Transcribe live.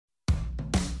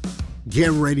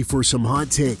Get ready for some hot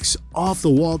takes,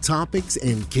 off-the-wall topics,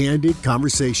 and candid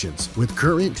conversations with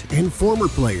current and former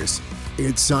players.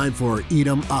 It's time for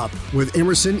Etem Up with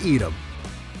Emerson Etem.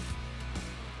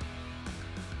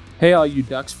 Hey, all you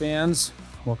Ducks fans.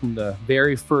 Welcome to the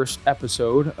very first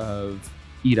episode of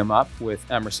Etem Up with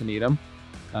Emerson Etem.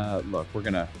 Look, we're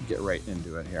going to get right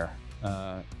into it here.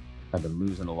 I've been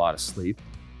losing a lot of sleep.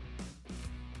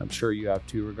 I'm sure you have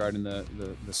too regarding the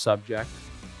subject.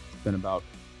 It's been about...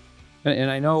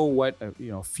 And I know what,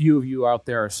 a few of you out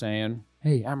there are saying,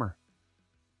 hey, Emmer,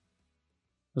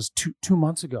 it was two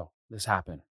months ago this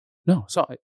happened. No, so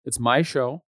it's my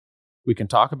show. We can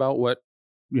talk about what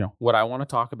I want to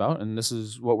talk about, and this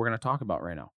is what we're going to talk about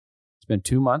right now. It's been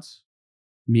 2 months,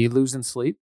 me losing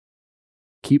sleep,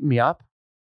 keeping me up,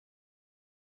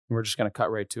 and we're just going to cut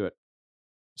right to it.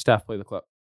 Steph, play the clip.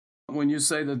 When you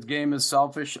say the game is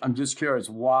selfish, I'm just curious,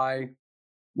 why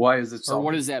is it selfish? Or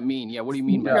what does that mean? Yeah, what do you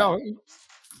mean by that?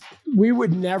 We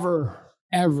would never,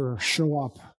 ever show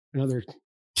up another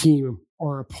team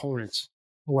or opponents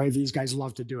the way these guys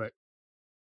love to do it.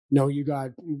 No, you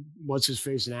got, what's his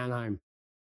face in Anaheim?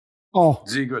 Oh,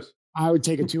 Zegras. I would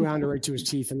take a 2-pounder right to his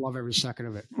teeth and love every second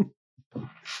of it.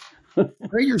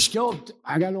 Great, you're skilled.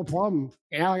 I got no problem.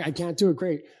 Yeah, I can't do it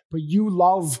great. But you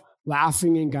love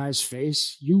laughing in guys'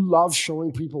 face. You love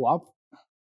showing people up.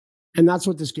 And that's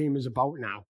what this game is about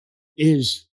now,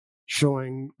 is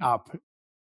showing up.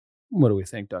 What do we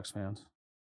think, Ducks fans?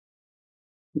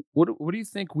 What do you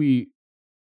think we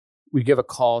give a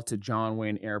call to John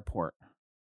Wayne Airport?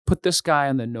 Put this guy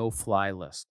on the no-fly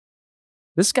list.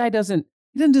 This guy doesn't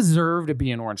deserve to be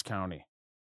in Orange County.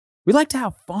 We like to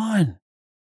have fun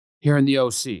here in the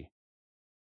OC,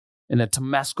 in the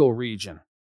Temescal region.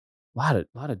 A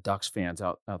lot of Ducks fans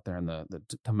out there in the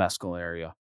Temescal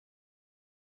area.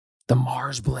 The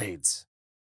Mars Blades,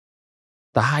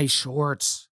 the High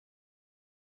Shorts,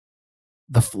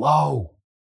 the Flow,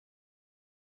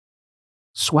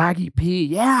 Swaggy P,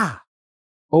 yeah,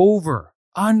 over,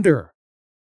 under,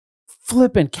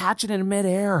 flipping, catch it in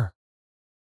midair.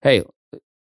 Hey,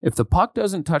 if the puck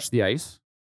doesn't touch the ice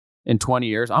in 20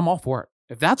 years, I'm all for it.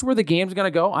 If that's where the game's going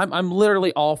to go, I'm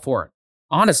literally all for it,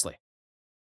 honestly.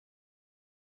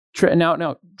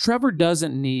 Now, Trevor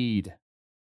doesn't need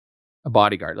a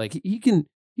bodyguard. Like he can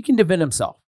defend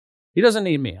himself. He doesn't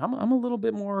need me. I'm a little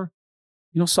bit more,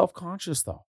 self-conscious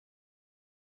though.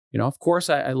 Of course,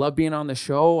 I love being on the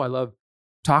show. I love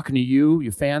talking to you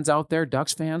fans out there,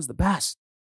 Ducks fans, the best.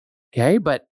 Okay,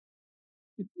 but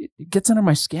it gets under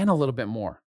my skin a little bit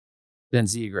more than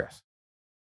Zegras.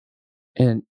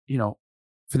 And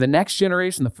for the next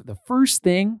generation, the first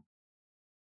thing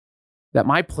that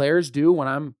my players do when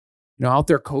I'm out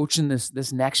there coaching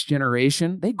this next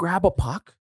generation, they grab a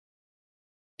puck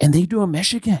and they do a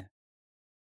Michigan.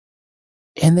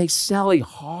 And they celly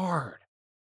hard.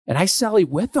 And I celly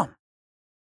with them.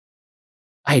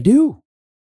 I do.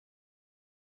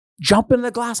 Jump into the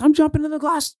glass. I'm jumping in the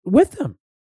glass with them.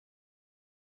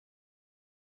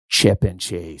 Chip and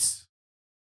chase.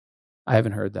 I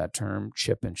haven't heard that term,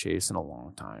 chip and chase, in a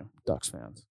long time, Ducks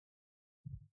fans.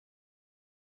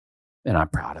 And I'm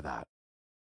proud of that.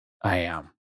 I am.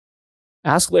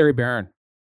 Ask Larry Barron,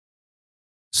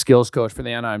 skills coach for the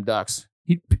Anaheim Ducks.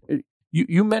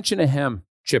 You mention to him,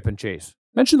 chip and chase.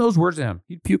 Mention those words to him.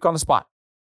 He'd puke on the spot.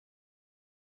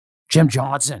 Jim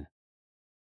Johnson,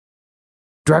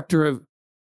 director of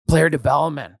player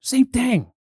development. Same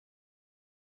thing.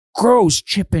 Gross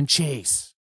chip and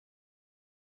chase.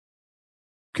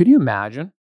 Could you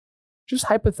imagine? Just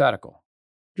hypothetical.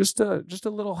 Just a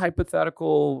little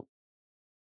hypothetical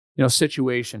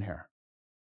situation here.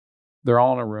 They're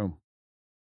all in a room.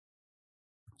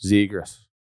 Zegras,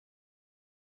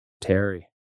 Terry,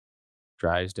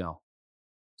 Drysdale,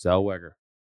 Zellweger.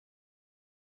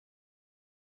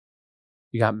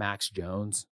 You got Max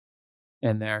Jones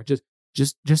in there,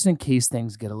 just in case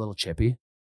things get a little chippy.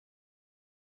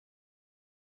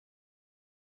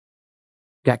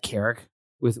 Got Carrick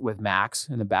with Max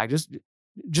in the back,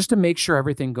 just to make sure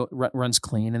everything runs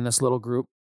clean in this little group.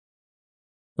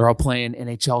 They're all playing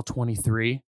NHL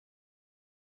 23.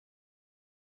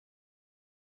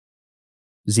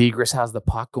 Zegras has the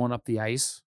puck going up the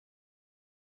ice.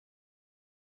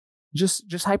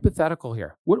 Just hypothetical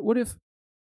here. What if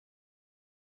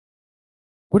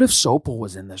Sopel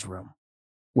was in this room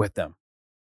with them?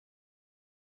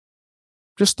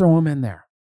 Just throw him in there.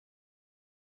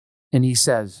 And he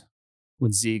says,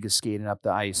 when Zeke is skating up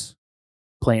the ice,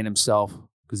 playing himself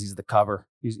because he's the cover.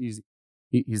 He's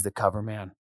the cover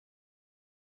man,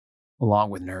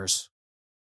 along with Nurse.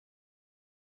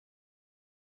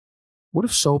 What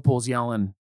if Sopel's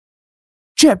yelling,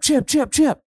 chip, chip, chip,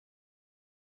 chip?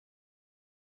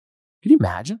 Can you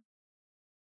imagine?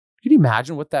 Can you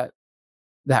imagine what that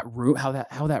room, how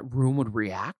that room would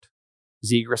react?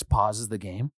 Zegras pauses the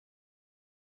game.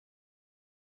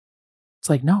 It's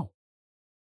like, no,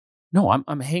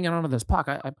 I'm hanging on to this puck.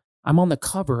 I'm on the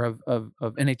cover of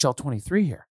NHL 23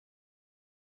 here.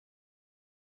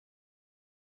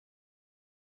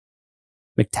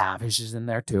 McTavish is in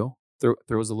there too.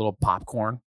 Throws a little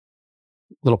popcorn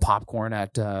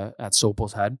at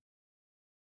Sopel's head.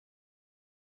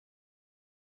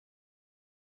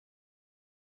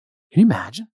 Can you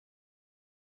imagine?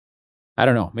 I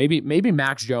don't know. Maybe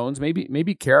Max Jones,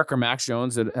 maybe Carrick or Max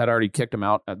Jones had already kicked him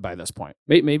out by this point.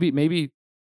 Maybe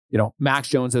Max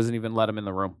Jones hasn't even let him in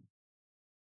the room.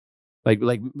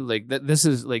 This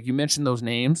is like, you mentioned those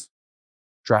names: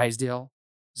 Drysdale,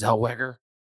 Zellweger,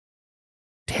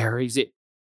 Terry's.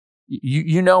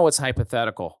 You know it's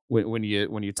hypothetical when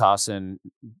you toss in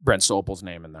Brent Sopel's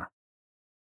name in there.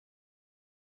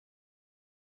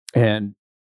 And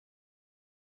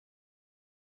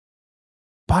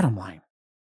bottom line,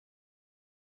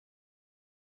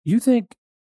 you think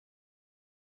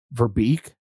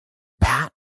Verbeek,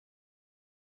 Pat,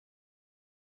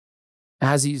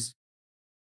 as he's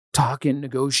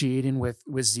negotiating with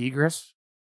Zegras,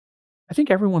 I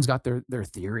think everyone's got their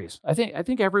theories. I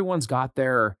think everyone's got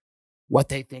their what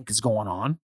they think is going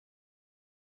on.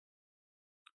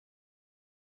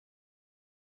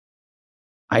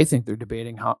 I think they're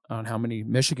debating on how many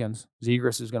Michigans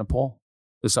Zegras is going to pull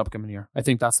this upcoming year. I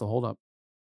think that's the holdup.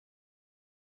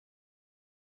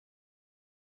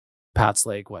 Pat's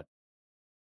like,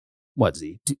 what's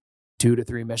he? 2 to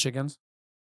 3 Michigans?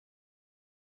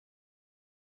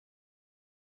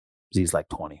 Z's like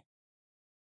 20.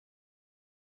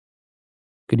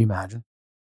 Can you imagine?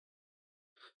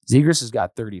 Zegras has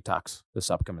got 30 tucks this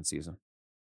upcoming season.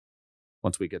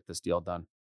 Once we get this deal done.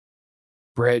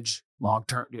 Bridge, long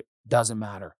term, it doesn't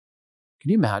matter.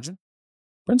 Can you imagine?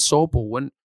 Brent Sopel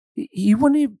wouldn't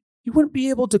be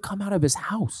able to come out of his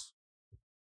house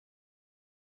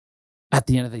at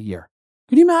the end of the year.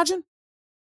 Can you imagine?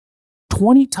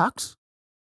 20 tucks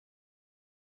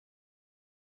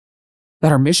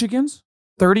that are Michigans,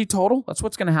 30 total. That's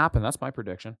what's going to happen. That's my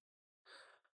prediction.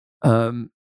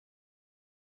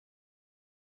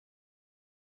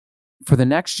 For the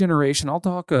next generation, I'll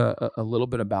talk a little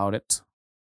bit about it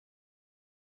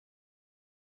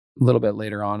a little bit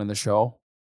later on in the show.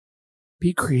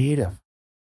 Be creative.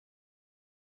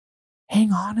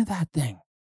 Hang on to that thing.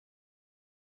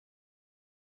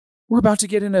 We're about to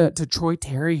get into Troy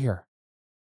Terry here.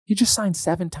 He just signed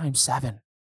 7 times 7.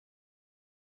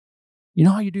 You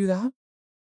know how you do that?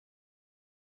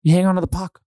 You hang on to the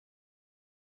puck.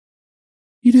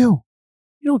 You do.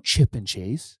 You don't chip and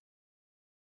chase.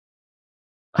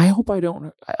 I hope I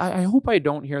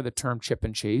don't hear the term chip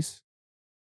and chase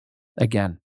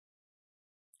again.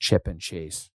 Chip and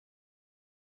chase.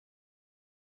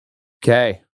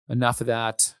 Okay, enough of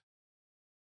that.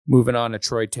 Moving on to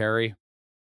Troy Terry.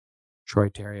 Troy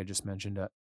Terry, I just mentioned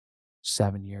it.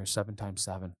 7 years, 7 times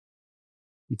 7.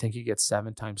 You think he gets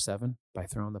 7 times 7 by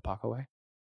throwing the puck away?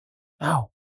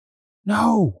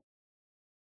 No.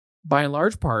 By and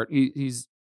large part, he's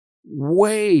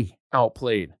way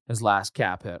outplayed his last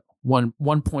cap hit.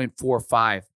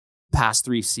 1.45 past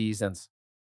 3 seasons.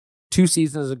 2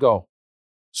 seasons ago,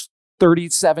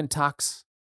 37 tucks.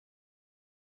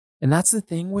 And that's the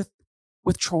thing with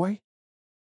Troy.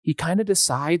 He kind of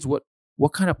decides what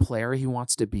kind of player he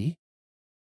wants to be.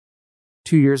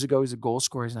 2 years ago, he's a goal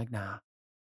scorer. He's like, nah,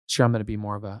 sure, I'm going to be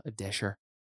more of a disher.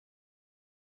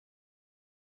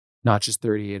 Not just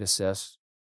 38 assists.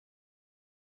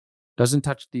 Doesn't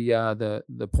touch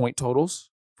the point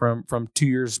totals from 2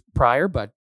 years prior,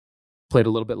 but played a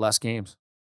little bit less games.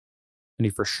 And he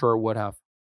for sure would have.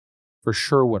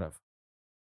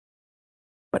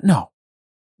 But no.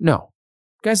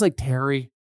 Guys like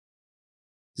Terry,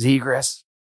 Zegras,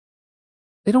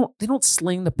 they don't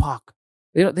sling the puck.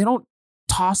 They don't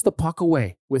toss the puck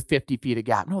away with 50 feet of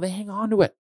gap. No, they hang on to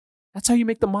it. That's how you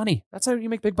make the money. That's how you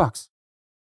make big bucks.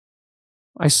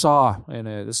 I saw, and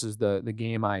this is the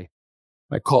game I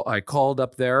called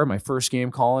up there, my first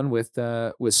game calling with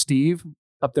Steve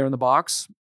up there in the box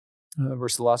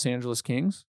versus the Los Angeles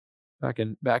Kings back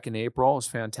in April. It was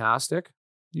fantastic,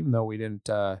 even though we didn't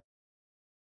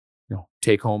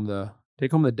take home the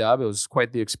dub. It was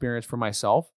quite the experience for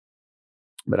myself.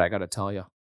 But I got to tell you,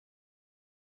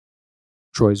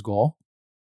 Troy's goal,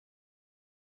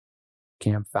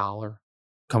 Cam Fowler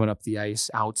coming up the ice,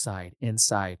 outside,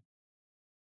 inside.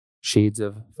 Shades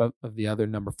of the other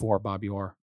number 4, Bobby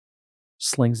Orr.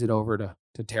 Slings it over to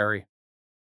Terry.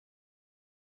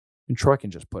 And Troy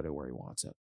can just put it where he wants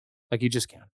it. Like he just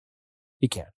can. He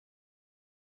can.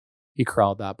 He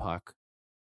corralled that puck,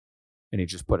 and he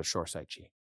just put a short side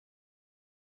G.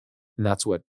 And that's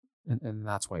what, and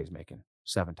that's why he's making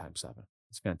 7x7.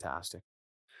 It's fantastic.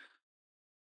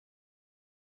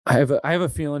 I have a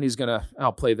feeling he's gonna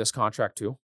outplay this contract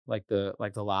too, like the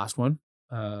last one.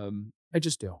 I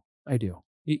just do. I do.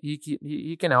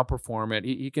 He can outperform it.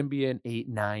 He can be an $8,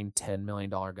 $9, $10 million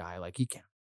guy. Like he can.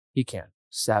 He can.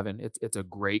 7. It's a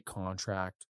great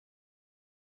contract.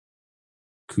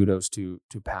 Kudos to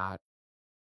Pat.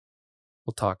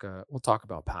 We'll talk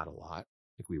about Pat a lot. I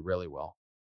think we really will.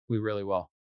 We really will.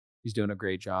 He's doing a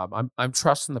great job. I'm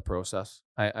trusting the process.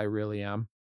 I really am.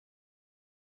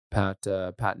 Pat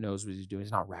knows what he's doing.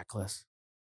 He's not reckless.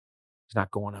 He's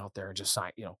not going out there and just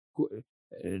sign,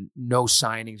 no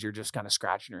signings. You're just kind of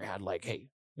scratching your head like, hey,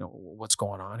 what's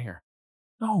going on here?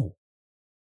 No.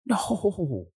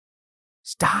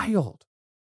 It's dialed.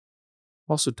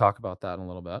 We'll also talk about that in a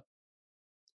little bit.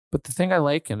 But the thing I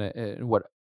like and what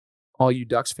all you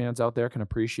Ducks fans out there can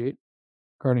appreciate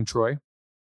regarding Troy,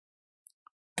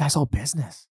 guy's all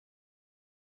business.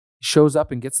 He shows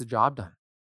up and gets the job done.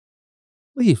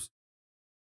 Leaves.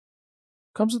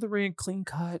 Comes to the ring, clean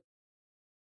cut.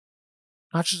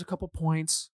 Not just a couple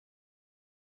points.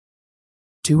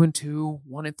 2-2,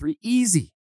 1-3.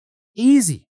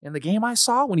 Easy. And the game I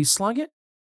saw when he slung it,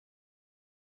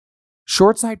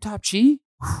 short side top G,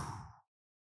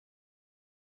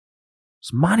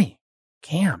 it's money.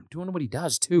 Cam doing what he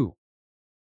does too.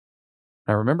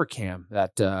 I remember Cam,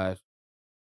 that it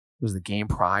was the game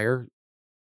prior.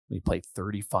 He played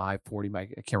 35, 40. I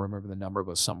can't remember the number,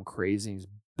 but it was something crazy. He's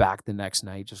back the next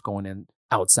night, just going in,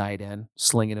 outside in,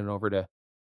 slinging it over to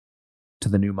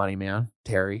the new money man,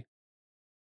 Terry.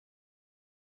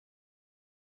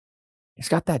 He's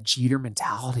got that Jeter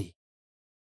mentality.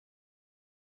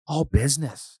 All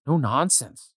business, no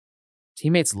nonsense.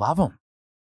 Teammates love him.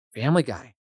 Family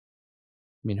guy.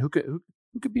 I mean, who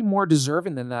could be more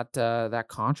deserving than that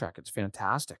contract? It's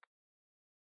fantastic.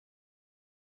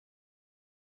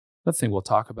 Another thing we'll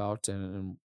talk about, and we're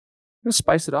going to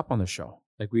spice it up on the show.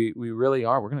 Like we really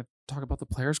are. We're going to talk about the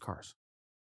players' cars.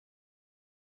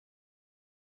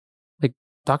 Like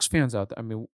Ducks fans out there, I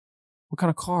mean, what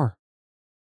kind of car?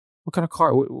 What kind of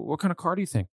car do you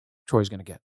think Troy's going to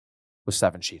get with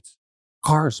 7 sheets?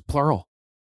 Cars, plural.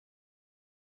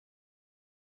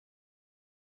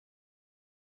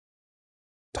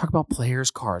 Talk about players'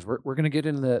 cars. We're going to get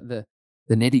into the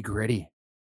nitty gritty.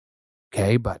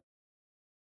 Okay, but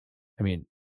I mean,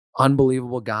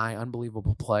 unbelievable guy,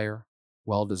 unbelievable player,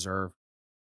 well deserved.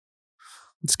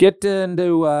 Let's get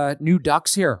into new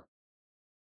Ducks here.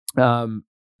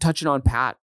 Touching on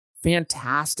Pat,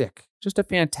 fantastic, just a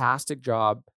fantastic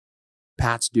job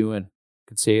Pat's doing.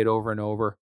 Could say it over and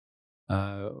over.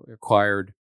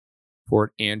 Acquired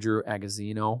Fort Andrew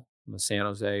Agazzino from the San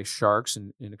Jose Sharks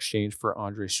in exchange for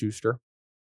Andre Schuster.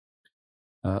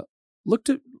 Look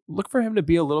for him to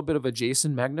be a little bit of a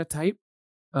Jason Megna type.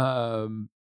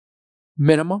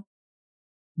 Minimum.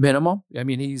 I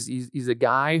mean, he's a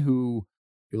guy who,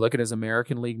 if you look at his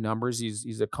American League numbers,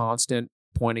 he's a constant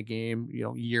point a game,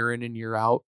 year in and year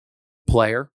out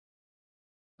player.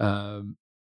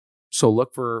 So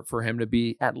look for him to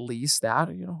be at least that.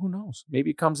 Who knows?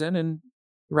 Maybe he comes in and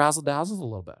razzle dazzles a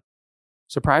little bit,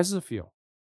 surprises a few.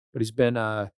 But he's been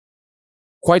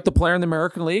quite the player in the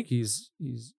American League. He's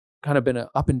kind of been an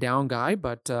up and down guy,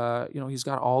 but he's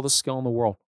got all the skill in the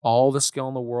world. All the skill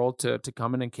in the world to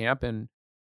come in and camp and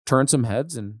turn some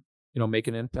heads and make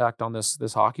an impact on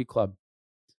this hockey club.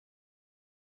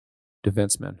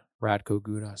 Defenseman Radko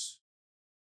Gudas,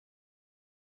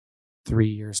 3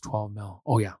 years, $12 million.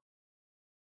 Oh yeah,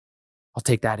 I'll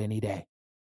take that any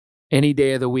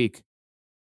day of the week.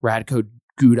 Radko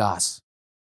Gudas.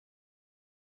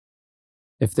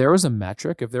 If there was a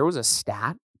metric, if there was a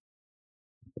stat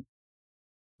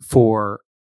for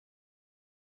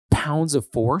pounds of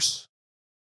force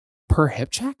per hip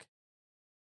check,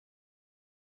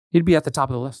 he'd be at the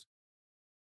top of the list.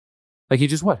 Like he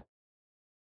just would.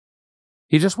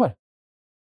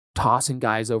 Tossing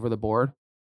guys over the board.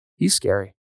 He's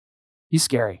scary.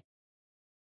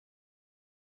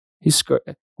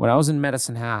 When I was in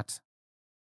Medicine Hat,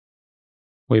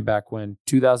 way back when,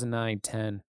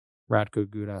 2009-10, Radko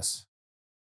Gudas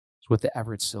was with the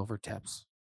Everett Silvertips.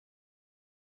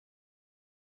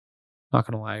 Not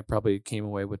going to lie, I probably came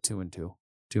away with 2-2,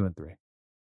 2-3.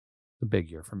 A big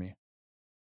year for me.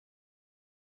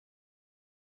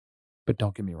 But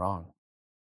don't get me wrong.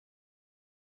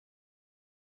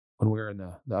 When we were in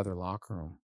the other locker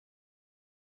room,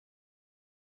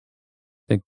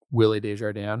 I think Willie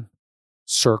Desjardins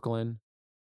circling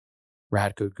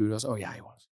Radko Gudas. Oh, yeah, he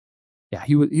was. Yeah,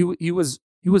 he was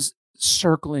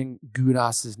circling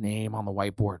Gudas's name on the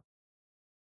whiteboard.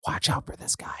 Watch out for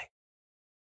this guy.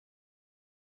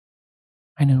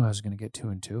 I knew I was going to get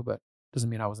 2-2, but doesn't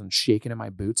mean I wasn't shaking in my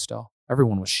boots still.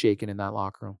 Everyone was shaking in that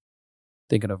locker room,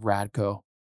 thinking of Radko.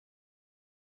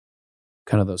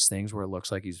 Kind of those things where it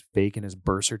looks like he's faking his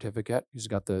birth certificate. He's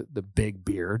got the big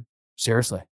beard.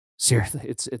 Seriously,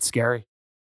 it's scary.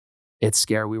 It's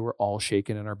scary. We were all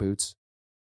shaking in our boots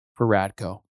for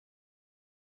Radko.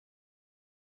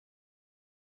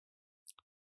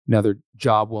 Another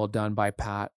job well done by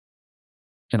Pat.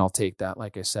 And I'll take that.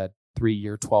 Like I said,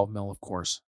 3-year, $12 million, of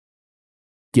course.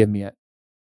 Give me it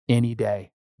any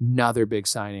day. Another big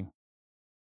signing.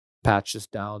 Pat's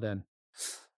just dialed in.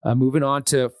 Moving on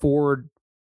to forward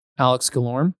Alex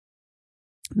Killorn.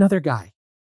 Another guy.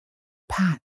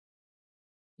 Pat.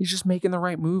 He's just making the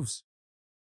right moves.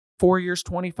 4 years,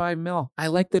 $25 million. I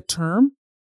like the term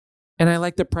and I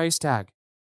like the price tag.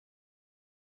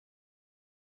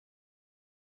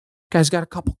 Guy's got a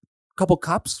couple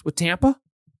cups with Tampa.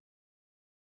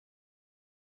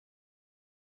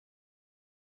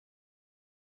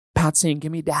 Pat saying,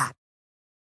 give me that.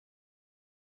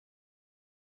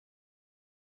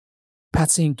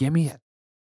 Pat saying, give me it.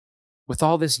 With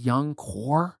all this young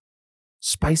core,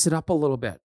 spice it up a little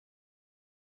bit.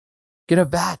 Get a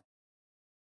vet.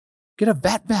 Get a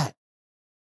vet.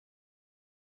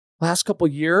 Last couple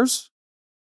years,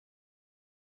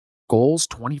 goals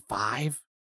 25,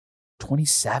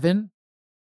 27.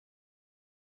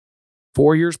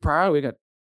 4 years prior, we got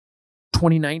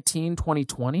 2019,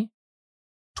 2020,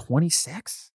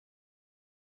 26.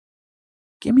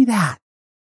 Give me that.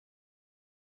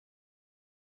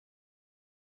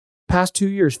 Past 2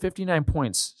 years, 59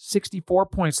 points, 64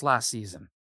 points last season.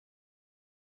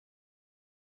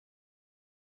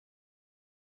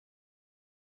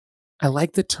 I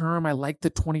like the term. I like the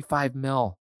 25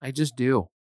 mil. I just do.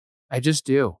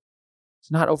 It's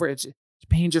not over. It's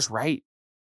paying just right.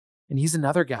 And he's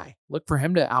another guy. Look for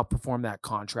him to outperform that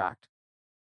contract.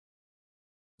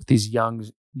 With these young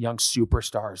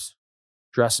superstars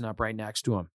dressing up right next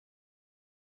to him.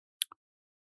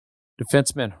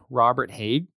 Defenseman Robert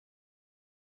Haig.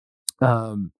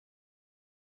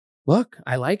 Look,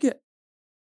 I like it.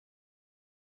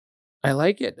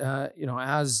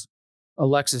 As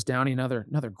Alexis Downey,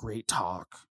 another great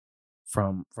talk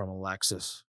from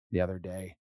Alexis the other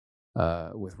day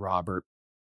with Robert.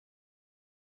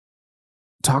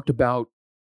 Talked about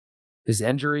his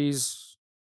injuries,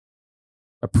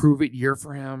 a prove-it year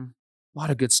for him. A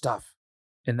lot of good stuff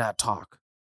in that talk.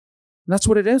 And that's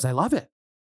what it is. I love it.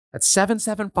 At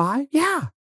 7.75? Yeah.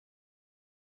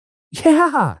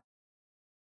 Yeah,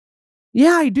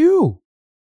 I do.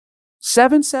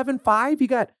 7.75. He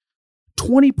got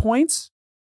 20 points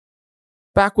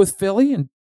back with Philly in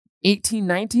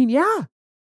 18-19. Yeah.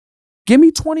 Give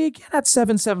me 20 again at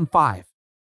 7.75.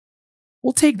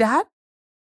 We'll take that.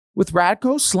 With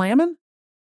Radko slamming?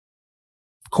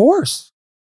 Of course.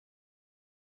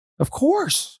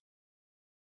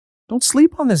 Don't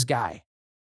sleep on this guy.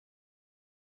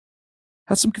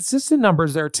 Has some consistent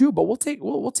numbers there too, but we'll take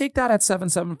that at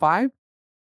 7.75.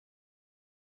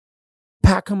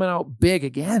 Pat coming out big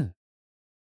again.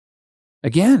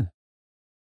 And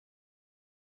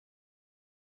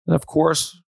of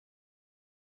course,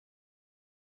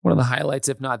 one of the highlights,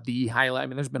 if not the highlight. I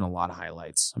mean, there's been a lot of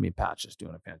highlights. I mean, Pat's just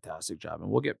doing a fantastic job,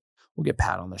 and we'll get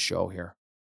Pat on the show here.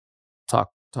 Talk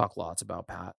lots about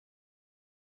Pat.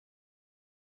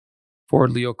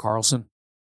 Forward Leo Carlson,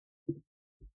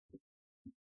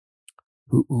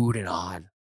 who oohed and awed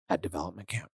at development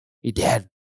camp. He did.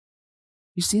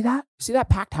 You see that? You see that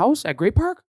packed house at Great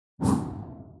Park?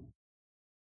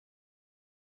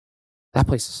 That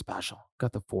place is special.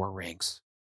 Got the 4 rinks.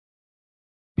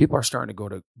 People are starting to go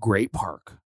to Great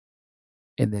Park,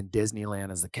 and then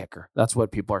Disneyland is the kicker. That's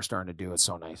what people are starting to do. It's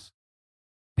so nice.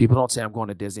 People don't say, I'm going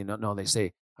to Disney. No, they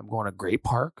say, I'm going to Great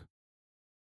Park,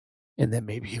 and then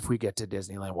maybe if we get to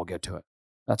Disneyland, we'll get to it.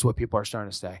 That's what people are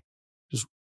starting to say. Just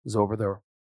was over there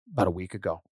about a week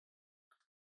ago.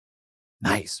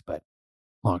 Nice, but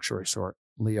long story short,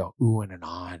 Leo oohing and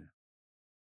on.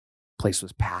 Place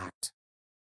was packed.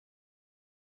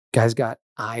 Guy's got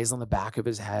eyes on the back of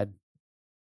his head.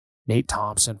 Nate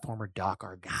Thompson, former Duck,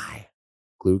 our guy,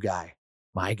 glue guy,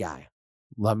 my guy.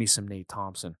 Love me some Nate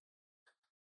Thompson.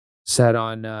 Said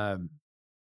on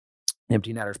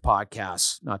Empty Netters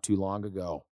podcast not too long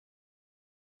ago,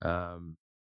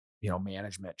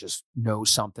 management just knows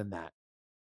something that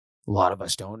a lot of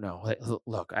us don't know.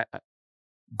 Look,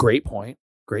 great point.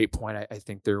 I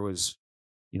think there was,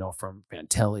 from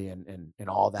Fantilli and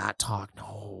all that talk.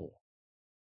 No,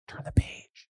 turn the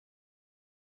page.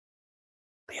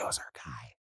 Leo's our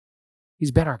guy.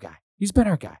 He's been our guy. He's been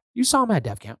our guy. You saw him at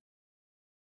Dev Camp.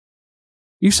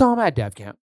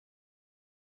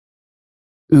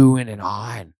 Oohing and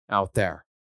ahhing out there.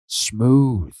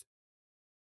 Smooth.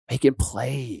 Making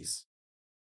plays.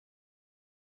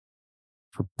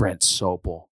 For Brent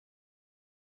Sopel.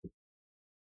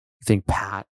 You think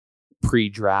Pat,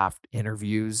 pre-draft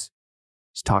interviews,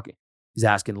 he's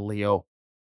asking Leo,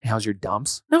 how's your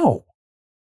dumps? No.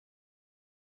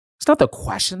 It's not the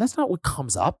question. That's not what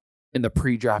comes up in the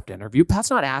pre-draft interview. Pat's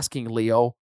not asking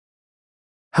Leo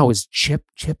how his chip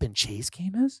and chase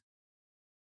game is.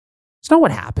 It's not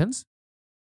what happens.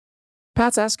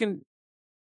 Pat's asking,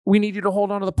 we need you to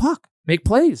hold on to the puck, make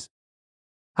plays.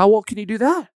 How well can you do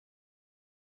that?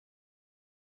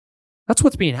 That's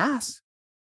what's being asked.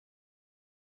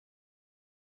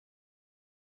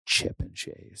 Chip and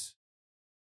chase.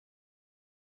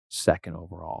 Second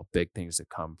overall. Big things to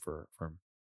come from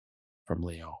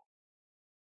Leo.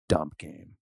 Dump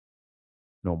game.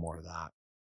 No more of that.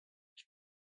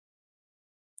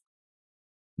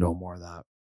 No more of that.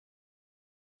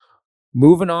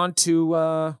 Moving on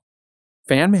to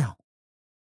fan mail.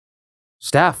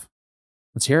 Steph,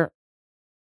 let's hear it.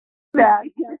 That.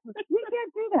 We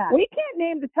can't do that. We can't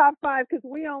name the top 5 because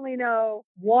we only know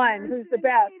one who's the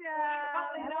best.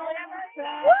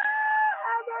 Woo!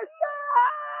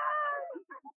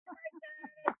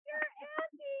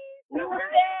 We were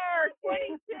there,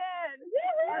 2010.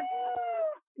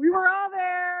 We were all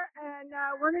there, and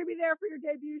we're going to be there for your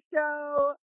debut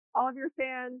show. All of your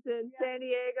fans in San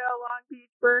Diego, Long Beach,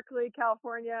 Berkeley,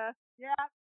 California. Yeah.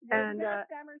 And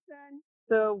Emerson.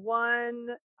 The one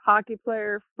hockey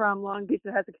player from Long Beach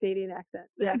that has a Canadian accent.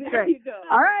 Yeah, great.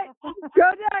 All right,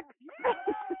 go Ducks.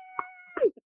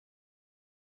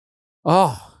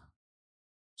 Oh,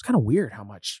 it's kind of weird how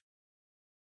much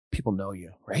people know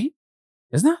you, right?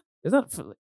 Isn't that?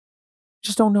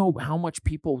 Just don't know how much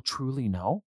people truly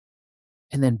know.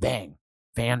 And then bang,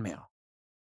 fan mail.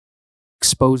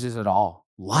 Exposes it all.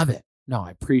 Love it. No,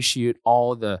 I appreciate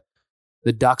all the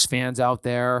Ducks fans out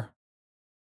there.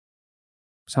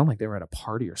 Sound like they were at a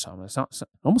party or something. It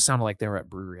almost sounded like they were at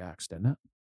Brewery X, didn't it?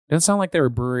 Didn't it sound like they were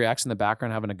Brewery X in the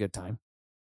background having a good time?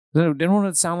 Didn't know what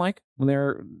it sound like when they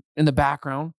were in the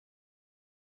background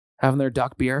having their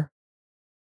duck beer?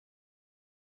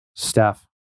 Steph,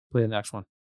 play the next one.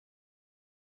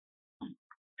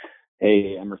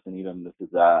 Hey, Emerson Etem. This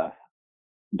is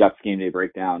Ducks Game Day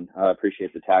Breakdown.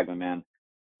 Appreciate the tag, my man.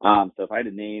 So if I had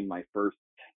to name my first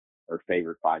or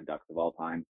favorite 5 Ducks of all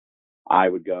time, I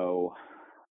would go,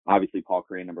 obviously, Paul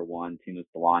Kariya, number 1, Timo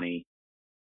Solani,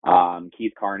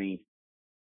 Keith Carney,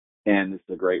 and this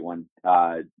is a great one,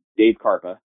 Dave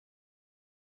Karpa,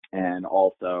 and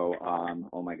also,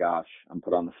 oh my gosh, I'm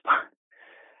put on the spot.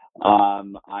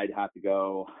 I'd have to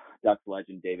go Ducks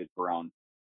legend David Perron.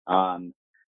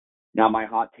 Now, my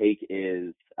hot take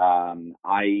is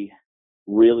I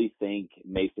really think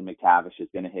Mason McTavish is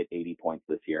going to hit 80 points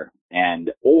this year.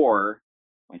 Or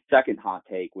my second hot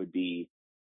take would be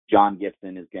John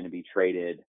Gibson is going to be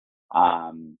traded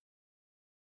at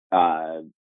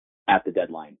the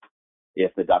deadline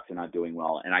if the Ducks are not doing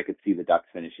well. And I could see the Ducks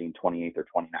finishing 28th or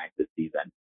 29th this season.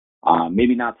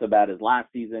 Maybe not so bad as last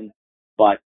season,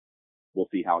 but we'll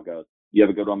see how it goes. You have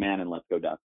a good one, man, and let's go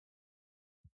Ducks.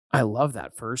 I love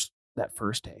that first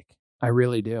take. I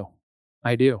really do.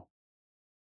 I do.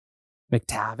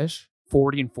 McTavish,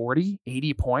 40-40,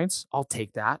 80 points. I'll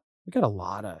take that. We got a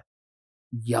lot of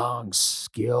young,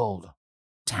 skilled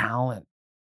talent.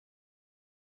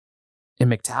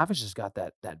 And McTavish has got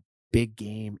that big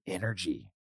game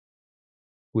energy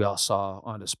we all saw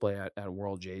on display at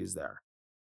World Jays there.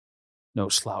 No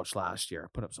slouch last year.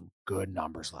 Put up some good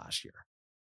numbers last year.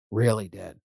 Really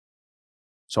did.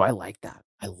 So I like that.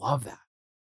 I love that.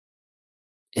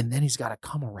 And then he's got to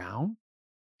come around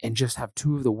and just have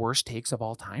 2 of the worst takes of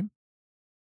all time.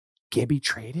 Gibby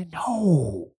traded?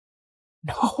 No.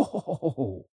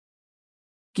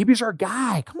 Gibby's our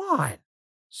guy. Come on.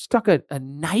 Stuck a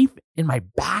knife in my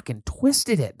back and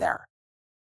twisted it there.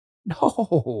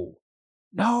 No,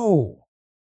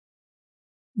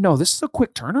 this is a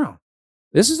quick turnaround.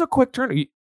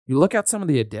 You look at some of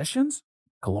the additions,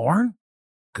 Killorn,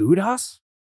 Gudas,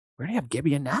 we're going to have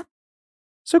Gibby in net.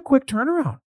 It's a quick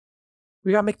turnaround.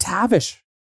 We got McTavish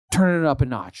turning it up a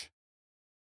notch.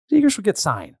 Zegras would get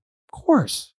signed. Of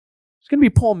course. He's going to be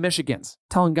pulling Michigans,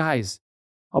 telling guys,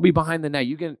 I'll be behind the net.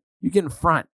 You get in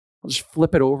front. I'll just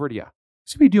flip it over to you.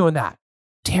 He's going to be doing that.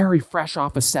 Terry fresh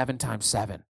off a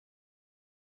 7x7.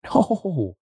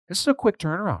 No, this is a quick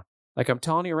turnaround. Like I'm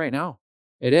telling you right now,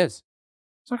 it is.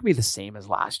 It's not going to be the same as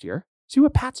last year. See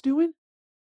what Pat's doing?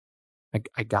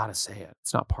 I got to say it.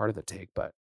 It's not part of the take,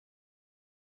 but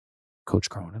Coach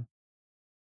Cronin,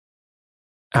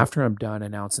 after I'm done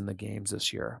announcing the games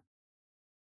this year,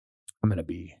 I'm going to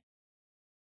be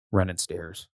running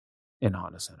stairs in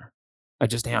Honda Center. I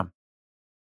just am.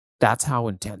 That's how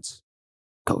intense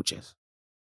Coach is.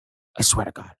 I swear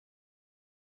to God.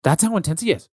 That's how intense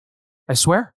he is. I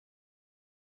swear.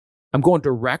 I'm going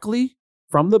directly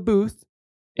from the booth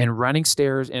and running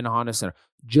stairs in Honda Center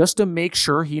just to make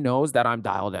sure he knows that I'm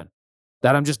dialed in,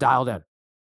 that I'm just dialed in.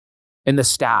 And the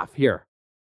staff here,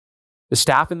 the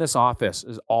staff in this office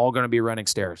is all going to be running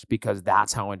stairs because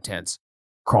that's how intense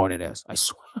Cronin is. I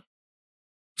swear. You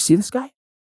see this guy?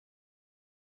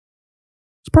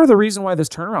 It's part of the reason why this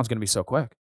turnaround is going to be so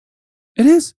quick. It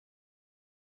is.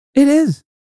 It is.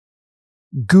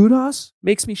 Gudas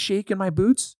makes me shake in my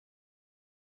boots.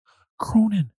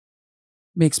 Cronin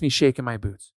makes me shake in my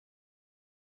boots.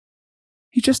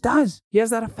 He just does. He has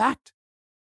that effect.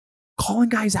 Calling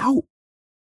guys out.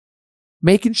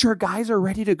 Making sure guys are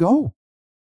ready to go.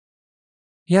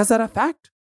 He has that effect.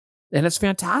 And it's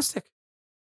fantastic.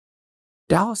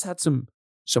 Dallas had some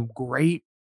great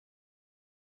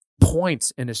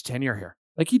points in his tenure here.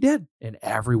 Like he did. And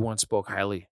everyone spoke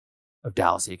highly of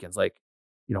Dallas Eakins. Like,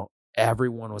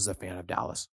 everyone was a fan of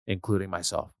Dallas, including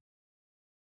myself.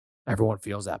 Everyone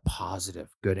feels that positive,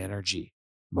 good energy,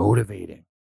 motivating.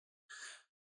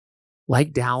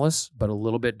 Like Dallas, but a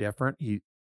little bit different.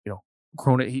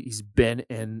 Cronin, he's been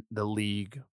in the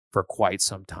league for quite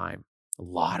some time. A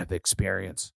lot of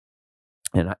experience.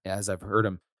 And as I've heard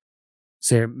him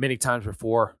say many times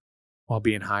before while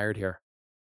being hired here,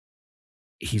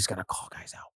 he's going to call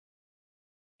guys out.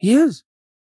 He is.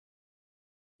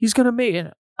 He's going to make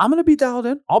it. I'm going to be dialed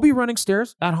in. I'll be running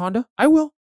stairs at Honda. I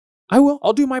will.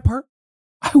 I'll do my part.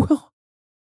 I will.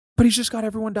 But he's just got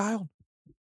everyone dialed.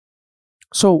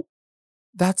 So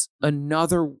that's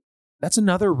another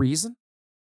reason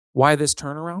why this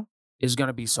turnaround is going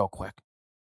to be so quick.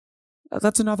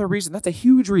 That's another reason. That's a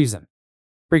huge reason.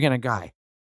 Bringing a guy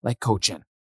like Coach in.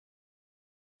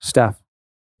 Steph,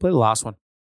 play the last one.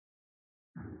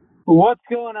 What's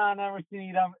going on, Emerson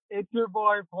Etem? It's your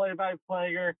boy,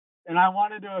 Play-by-Player, and I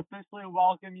wanted to officially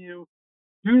welcome you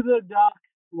to the Ducks.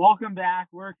 Welcome back.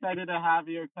 We're excited to have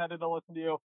you, excited to listen to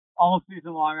you all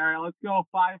season long. All right, let's go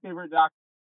 5 favorite Ducks.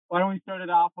 Why don't we start it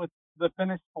off with the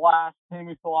Finnish Flash,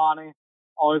 Teemu Selanne.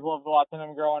 Always loved watching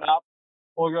him growing up.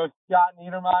 We'll go Scott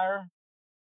Niedermayer.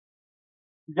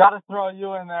 Got to throw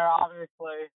you in there,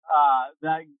 obviously.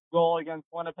 That goal against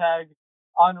Winnipeg,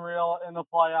 unreal in the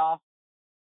playoffs.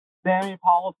 Sammy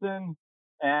Paulson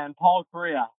and Paul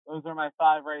Kariya. Those are my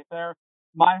 5 right there.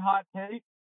 My hot take,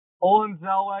 Olen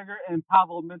Zellweger and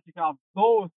Pavel Mintyukov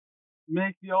both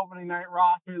make the opening night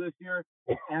roster this year,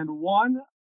 and one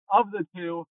of the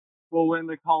two will win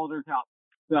the Calder Cup.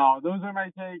 So those are my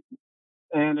takes,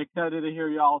 and excited to hear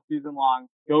you all season long.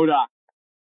 Go Ducks.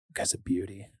 Guy's a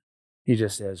beauty. He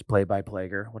just is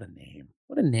play-by-player. What a name.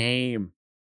 What a name.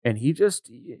 And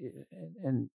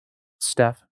and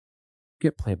Steph,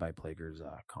 get play-by-player's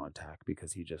contact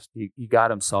because he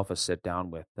got himself a sit down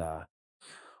with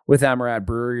Emerad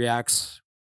Brewery X.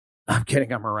 I'm getting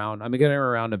him around. I'm getting him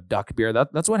around of duck beer.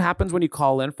 That's what happens when you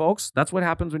call in, folks. That's what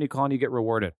happens when you call and you get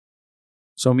rewarded.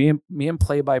 So me and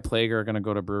play-by-player are going to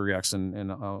go to Brewery X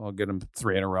and I'll get him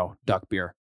 3 in a row. Duck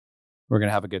beer. We're going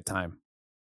to have a good time.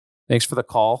 Thanks for the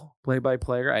call,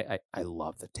 play-by-player. I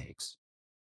love the takes.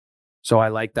 So I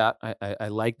like that. I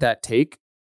like that take.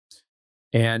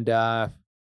 And I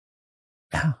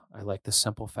like the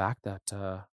simple fact that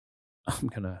I'm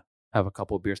going to have a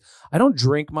couple of beers. I don't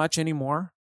drink much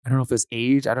anymore. I don't know if it's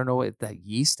age. I don't know what that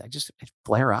yeast. I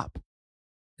flare up.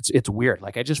 It's weird.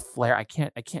 Like I just flare. I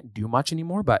can't do much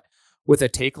anymore. But with a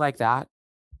take like that,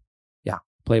 yeah,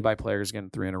 play-by-player is getting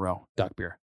 3 in a row. Duck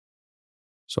beer.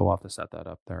 So we'll have to set that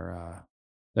up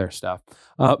there, Steph.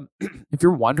 If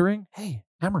you're wondering, hey,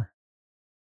 Emmer,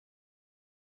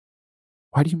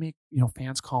 why do you make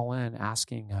fans call in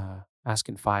asking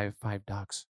five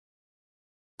Ducks?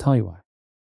 Tell you why.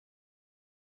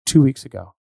 2 weeks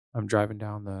ago, I'm driving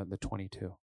down the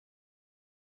 22.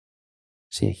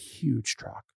 See a huge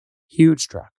truck. Huge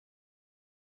truck.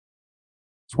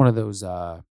 It's one of those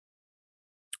what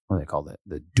do they call it?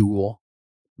 The dual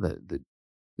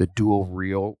dual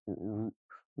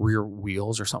rear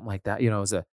wheels or something like that.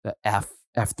 It's the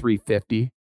F350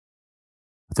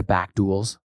 with the back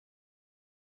duals.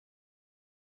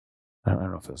 I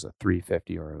don't know if it was a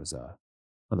 350 or it was one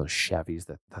of those Chevys,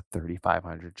 the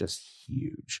 3500, just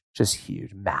huge,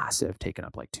 massive, taking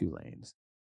up like 2 lanes.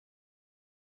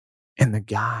 And the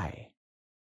guy,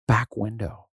 back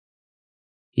window,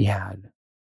 he had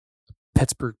a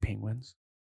Pittsburgh Penguins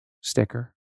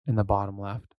sticker in the bottom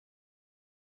left.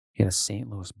 He had a St.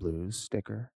 Louis Blues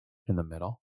sticker in the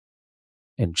middle.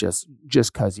 And just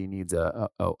because he needs a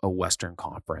Western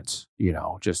Conference,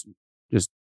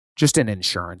 just an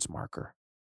insurance marker,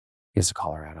 he has a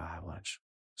Colorado Avalanche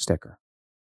sticker.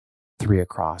 3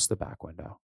 across the back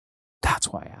window. That's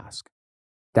why I ask.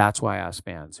 That's why I ask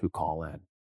fans who call in.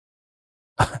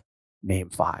 Name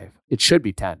 5. It should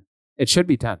be 10. It should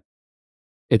be 10.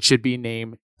 It should be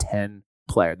name 10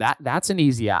 player. That's an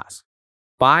easy ask.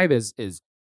 5 is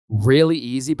really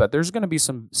easy, but there's going to be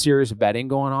some serious betting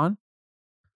going on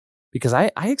because I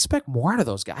expect more out of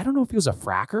those guys. I don't know if he was a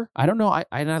fracker. I don't know.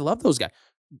 I love those guys.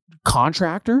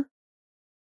 Contractor,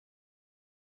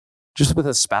 just with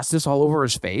asbestos all over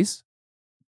his face.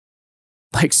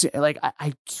 I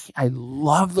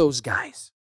love those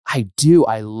guys. I do.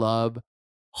 I love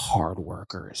hard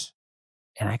workers.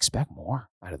 And I expect more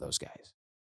out of those guys.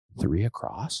 3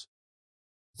 across,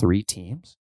 3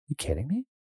 teams. You kidding me?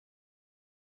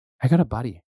 I got a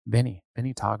buddy, Vinny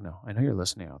Togno. I know you're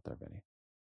listening out there, Vinny.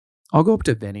 I'll go up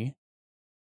to Vinny,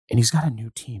 and he's got a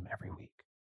new team every week.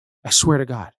 I swear to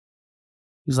God.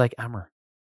 He's like, Emmer,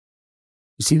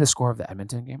 you see the score of the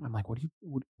Edmonton game? I'm like, what?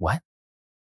 What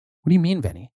do you mean,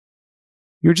 Vinny?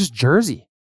 You're just Jersey.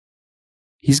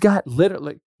 He's got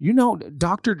literally,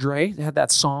 Dr. Dre had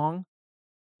that song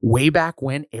way back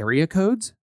when, Area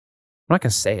Codes. I'm not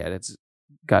going to say it. It's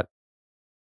got,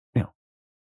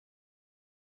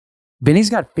 Vinny's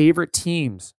got favorite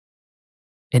teams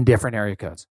in different area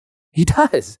codes. He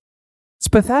does. It's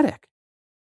pathetic.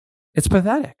 It's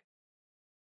pathetic.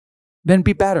 Then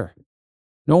be better.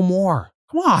 No more.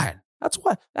 Come on. That's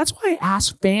why I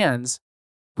ask fans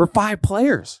for 5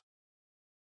 players.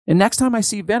 And next time I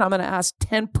see Vin, I'm going to ask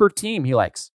 10 per team he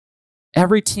likes.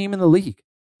 Every team in the league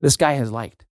this guy has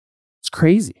liked. It's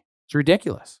crazy. It's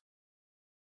ridiculous.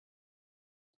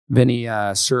 Vinny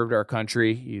served our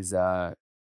country. He's a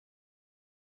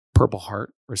Purple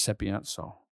Heart recipient,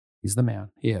 so he's the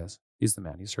man. He is. He's the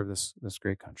man. He served this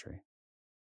great country.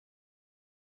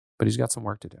 But he's got some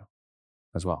work to do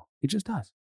as well. He just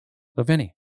does. So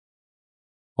Vinny,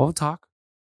 we'll talk.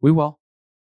 We will.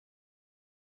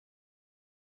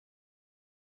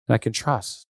 And I can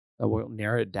trust that we'll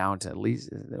narrow it down to at least,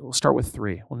 we'll start with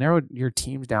 3. We'll narrow your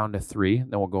teams down to 3,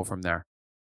 then we'll go from there.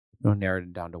 We'll narrow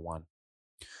it down to 1.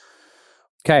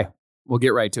 Okay, we'll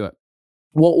get right to it.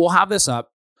 We'll have this up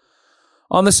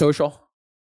on the social.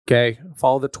 Okay,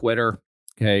 follow the Twitter.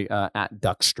 Okay, at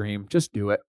Duckstream. Just do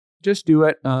it. Just do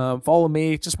it. Follow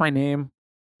me. Just my name.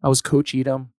 I was Coach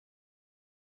Etem.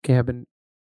 Okay, I've been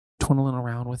twiddling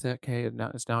around with it. Okay, now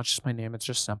it's just my name. It's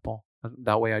just simple.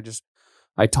 That way,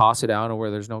 I toss it out where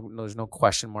there's no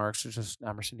question marks. It's just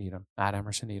Emerson Etem, at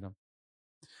Emerson Etem.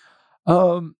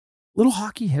 Little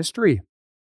hockey history.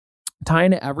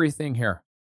 Tying to everything here.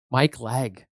 Mike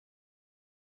Legg.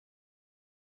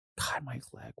 God, Mike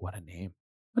Legg. What a name.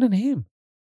 What a name.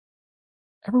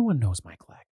 Everyone knows Mike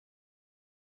Legg.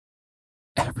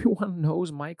 Everyone knows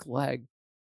Mike Legg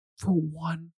for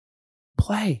one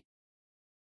play.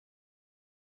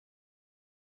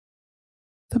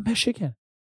 The Michigan.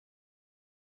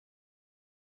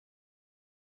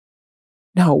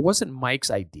 Now, it wasn't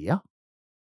Mike's idea.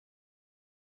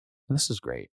 And this is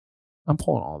great. I'm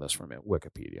pulling all this from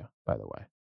Wikipedia, by the way.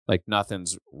 Like,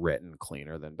 nothing's written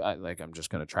cleaner than, I'm just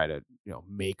going to try to,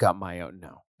 make up my own.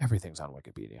 No, everything's on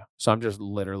Wikipedia. So I'm just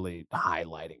literally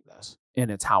highlighting this. And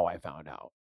it's how I found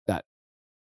out that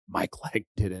Mike Legg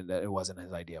it wasn't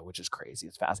his idea, which is crazy.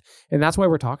 It's fast. And that's why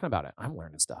we're talking about it. I'm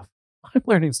learning stuff. I'm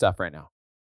learning stuff right now.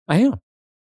 I am.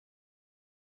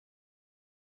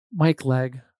 Mike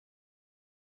Legg,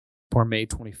 born May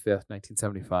 25th,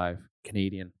 1975,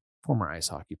 Canadian, former ice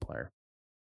hockey player.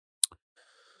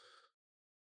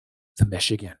 The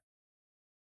Michigan.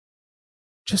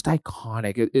 Just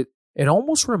iconic. It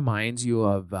almost reminds you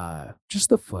of just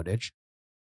the footage.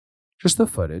 Just the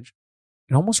footage.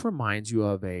 It almost reminds you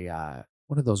of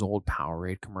one of those old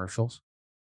Powerade commercials.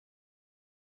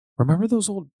 Remember those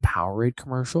old Powerade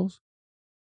commercials?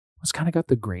 It's kind of got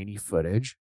the grainy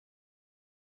footage.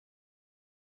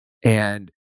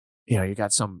 And, you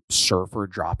got some surfer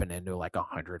dropping into like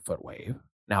 100-foot wave.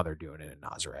 Now they're doing it in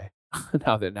Nazare.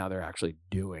 now they're actually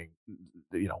doing,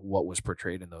 what was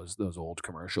portrayed in those old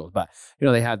commercials. But,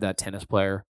 they had that tennis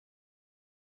player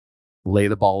lay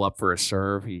the ball up for a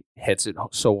serve. He hits it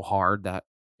so hard that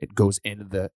it goes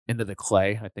into the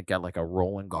clay. I think at like a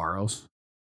Roland Garros.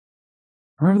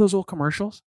 Remember those old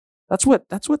commercials? That's what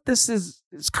this is.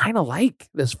 It's kind of like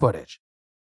this footage.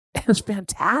 And it's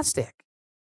fantastic.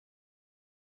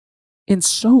 In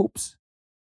soaps,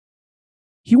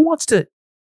 he wants to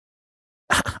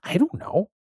I don't know.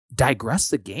 Digress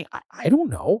the game. I don't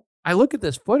know. I look at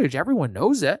this footage. Everyone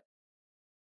knows it.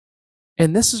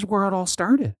 And this is where it all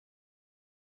started.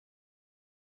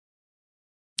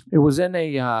 It was in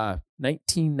a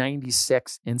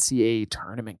 1996 NCAA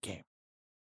tournament game.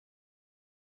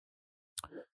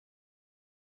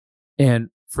 And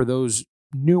for those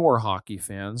newer hockey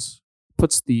fans,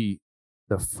 puts the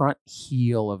front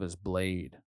heel of his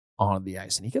blade on the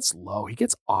ice. And he gets low. He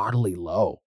gets oddly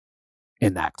low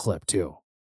in that clip too.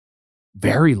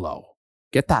 Very low.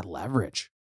 Get that leverage.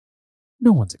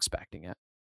 No one's expecting it.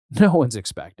 No one's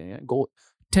expecting it.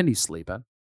 Tendy's sleeping.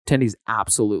 Tendy's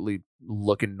absolutely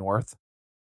looking north.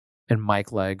 And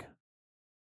Mike Legg.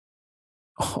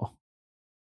 Oh,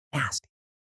 nasty.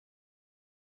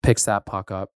 Picks that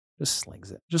puck up. Just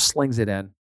slings it. Just slings it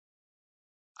in.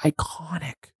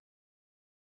 Iconic.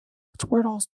 That's where it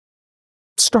all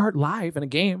start live in a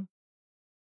game.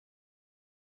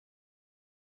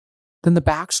 Then the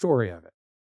backstory of it.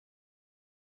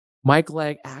 Mike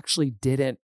Legg actually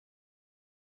didn't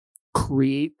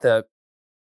create the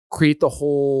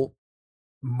whole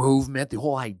movement, the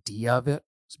whole idea of it.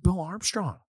 It's Bill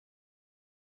Armstrong.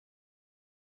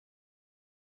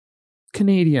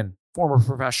 Canadian, former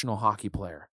professional hockey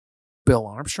player. Bill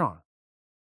Armstrong.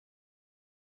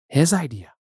 His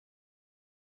idea.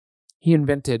 He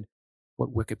invented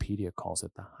what Wikipedia calls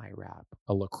it, the high wrap,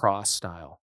 a lacrosse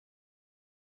style.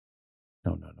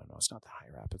 No, it's not the high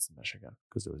wrap, it's the Michigan,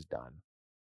 because it was done.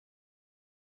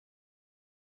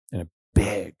 In a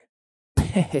big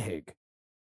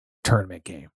tournament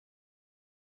game.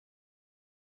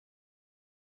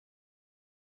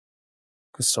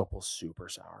 Because Sopel's super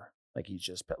sour. Like he's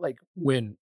just, like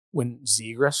when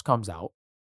Zegras comes out,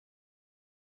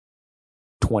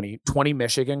 20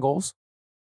 Michigan goals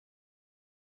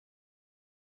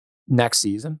next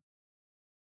season,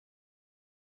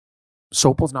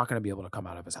 Sopel's not going to be able to come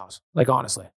out of his house. Like,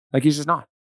 honestly. Like, he's just not.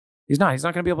 He's not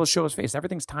going to be able to show his face.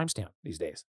 Everything's timestamped these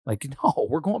days. Like, no,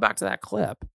 we're going back to that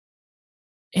clip.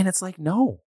 And it's like,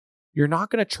 no, you're not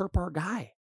going to chirp our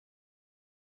guy.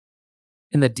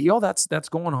 And the deal that's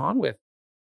going on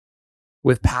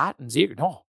with Pat and Zegras,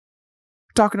 no.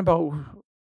 We're talking about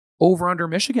over under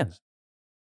Michigans.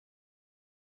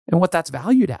 And what that's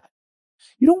valued at.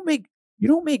 You don't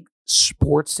make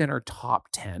Sports Center top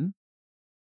 10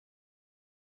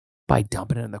 by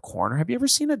dumping it in the corner. Have you ever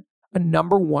seen a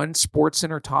number one Sports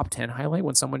Center top 10 highlight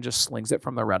when someone just slings it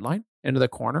from the red line into the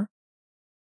corner?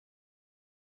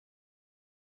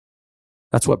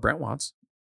 That's what Brent wants.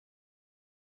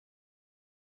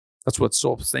 That's what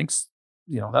Sopel thinks.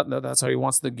 That's how he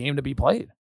wants the game to be played.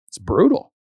 It's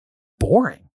brutal.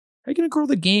 Boring. How are you going to grow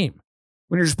the game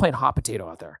when you're just playing hot potato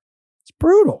out there? It's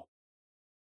brutal.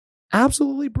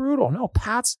 Absolutely brutal. No,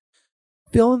 Pat's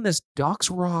filling this Ducks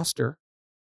roster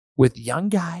with young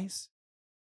guys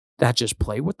that just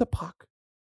play with the puck,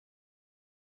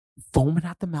 foaming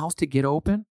at the mouth to get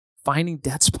open, finding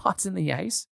dead spots in the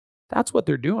ice. That's what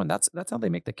they're doing. That's how they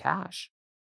make the cash.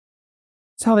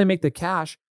 That's how they make the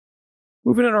cash.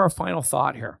 Moving into our final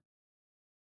thought here.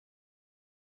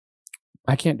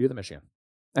 I can't do the Michigan.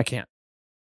 I can't.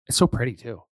 It's so pretty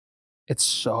too. It's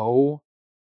so.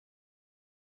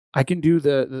 I can do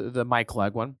the Mike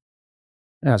Legg one.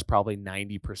 As probably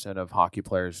 90% of hockey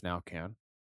players now can.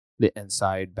 The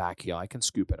inside back heel, I can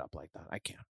scoop it up like that. I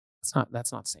can.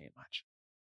 That's not saying much.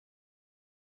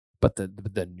 But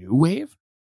the new wave,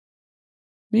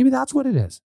 maybe that's what it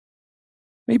is.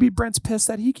 Maybe Brent's pissed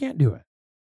that he can't do it.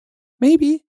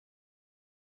 Maybe.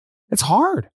 It's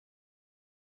hard.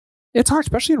 It's hard,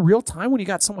 especially in real time when you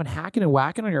got someone hacking and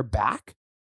whacking on your back.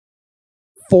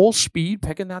 Full speed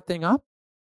picking that thing up.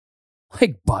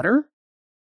 Like butter.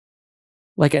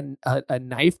 Like a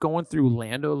knife going through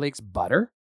Land O'Lakes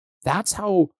butter. That's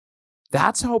how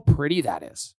pretty that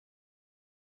is.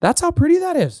 That's how pretty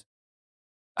that is.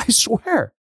 I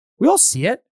swear. We all see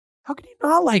it. How can you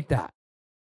not like that?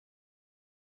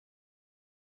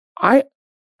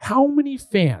 How many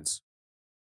fans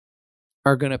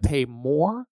are going to pay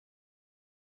more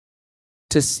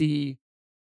to see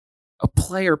a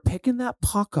player picking that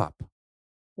puck up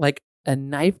like a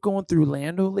knife going through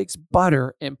Land O'Lakes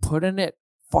butter and putting it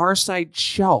far side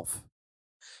shelf?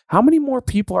 How many more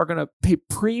people are going to pay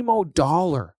primo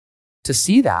dollar to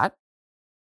see that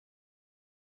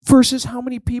versus how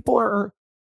many people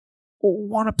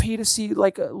want to pay to see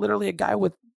like literally a guy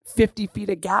with 50 feet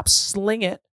of gap sling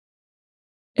it,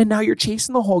 and now you're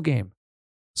chasing the whole game?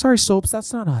 Sorry, Soaps,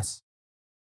 that's not us.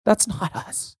 That's not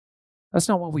us. That's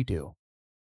not what we do.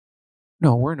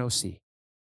 No, we're in OC.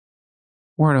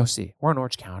 We're in OC. We're in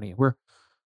Orange County.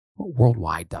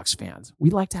 worldwide Ducks fans, we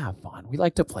like to have fun. We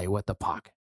like to play with the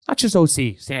puck. Not just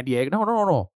OC, San Diego.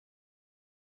 No.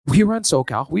 We run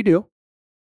SoCal. We do.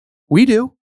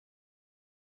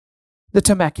 The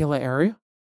Temecula area.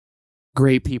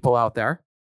 Great people out there.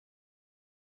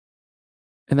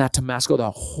 And that Temesco,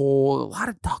 a lot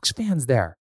of Ducks fans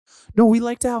there. No, we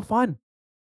like to have fun.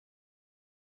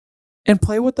 And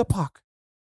play with the puck.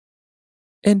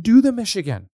 And do the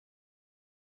Michigan.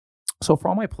 So for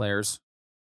all my players,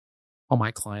 all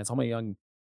my clients, all my young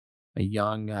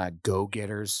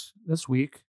go-getters this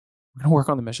week, we're going to work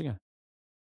on the Michigan.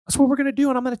 That's what we're going to do.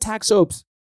 And I'm going to tag Soaps.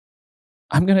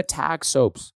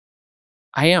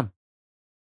 I am.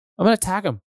 I'm going to tag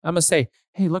him. I'm going to say,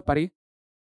 hey, look, buddy,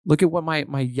 look at what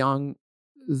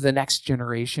the next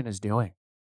generation is doing.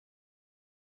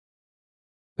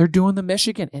 They're doing the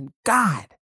Michigan, and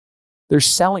God, they're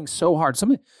selling so hard.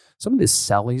 Some of the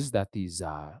sellies that these,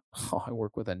 I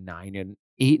work with a 8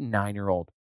 and 9-year-old.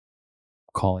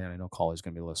 Collie, and I know Collie's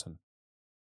going to be listening.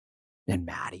 And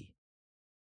Maddie.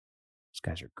 Those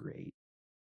guys are great.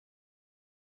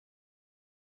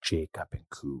 Jacob and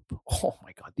Coop. Oh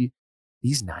my God.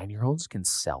 These 9-year-olds can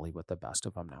selly with the best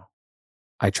of them now.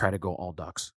 I try to go all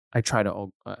Ducks. I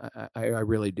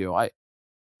really do. I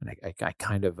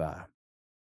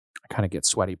kind of get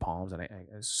sweaty palms, and I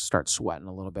start sweating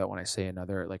a little bit when I say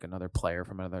another player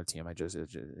from another team. It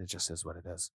just is what it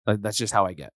is. That's just how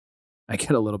I get. I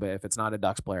get a little bit. If it's not a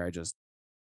Ducks player, I just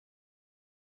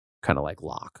kind of like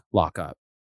lock up.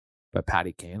 But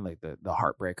Patty Kane, like the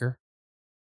heartbreaker,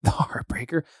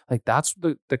 like that's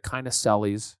the kind of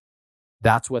sellies.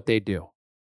 That's what they do.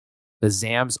 The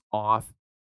Zam's off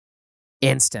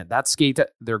instant. That skate,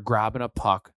 they're grabbing a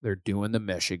puck. They're doing the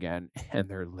Michigan, and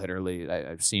they're literally,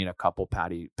 I've seen a couple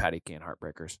Patty Kane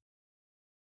heartbreakers.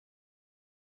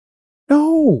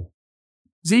 No,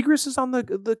 Zegras is on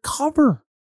the cover.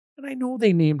 And I know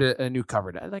they named a new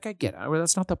cover. Like, I get it.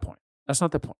 That's not the point.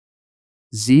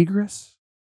 Zegras,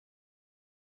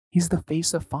 he's the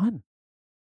face of fun.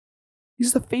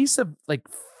 He's the face of, like,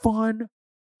 fun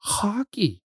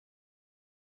hockey.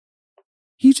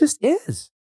 He just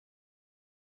is.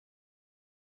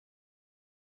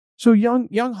 So young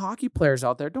hockey players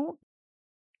out there, don't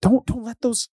let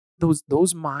those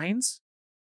minds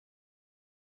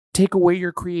take away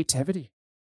your creativity.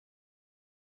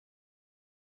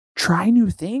 Try new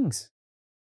things.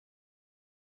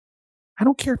 I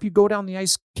don't care if you go down the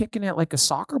ice kicking it like a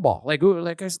soccer ball. Like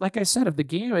I said, if the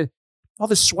game, all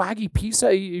the swaggy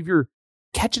pizza, if you're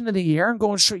catching in the air and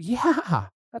going, yeah,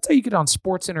 that's how you get on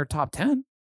Sports Center Top 10.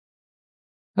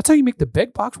 That's how you make the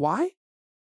big bucks. Why?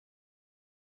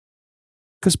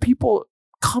 Because people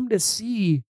come to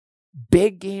see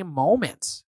big game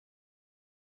moments.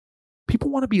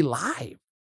 People want to be live.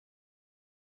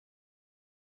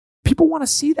 People want to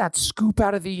see that scoop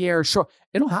out of the air. Sure,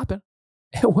 it'll happen.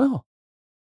 It will.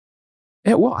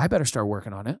 I better start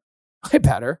working on it. I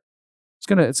better.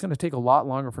 It's gonna take a lot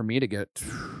longer for me to get.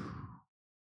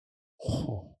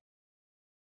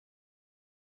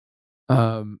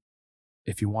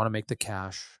 If you want to make the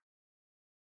cash,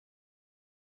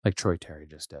 like Troy Terry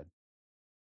just did.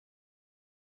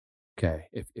 Okay,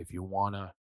 if you want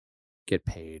to get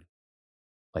paid,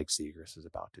 like Zegras is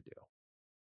about to do,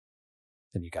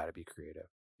 then you got to be creative,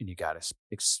 and you got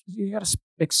to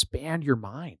expand your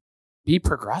mind. Be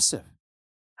progressive.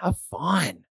 Have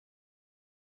fun.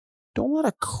 Don't let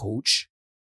a coach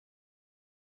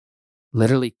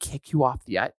literally kick you off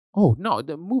the ice. Oh no,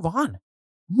 move on.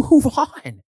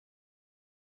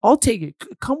 I'll take it.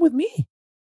 Come with me.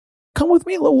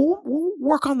 We'll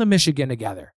work on the Michigan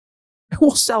together.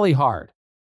 We'll sally hard.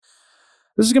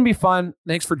 This is going to be fun.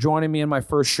 Thanks for joining me in my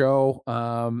first show.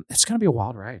 It's going to be a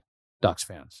wild ride, Ducks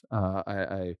fans.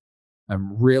 I'm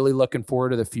really looking forward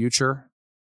to the future.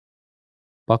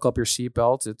 Buckle up your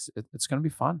seatbelts. It's going to be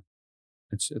fun.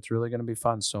 It's really going to be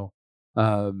fun. So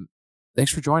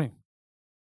thanks for joining.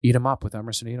 Etem Up with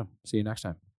Emerson Etem. See you next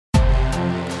time.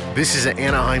 This is an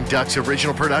Anaheim Ducks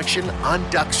original production on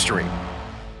Duckstream.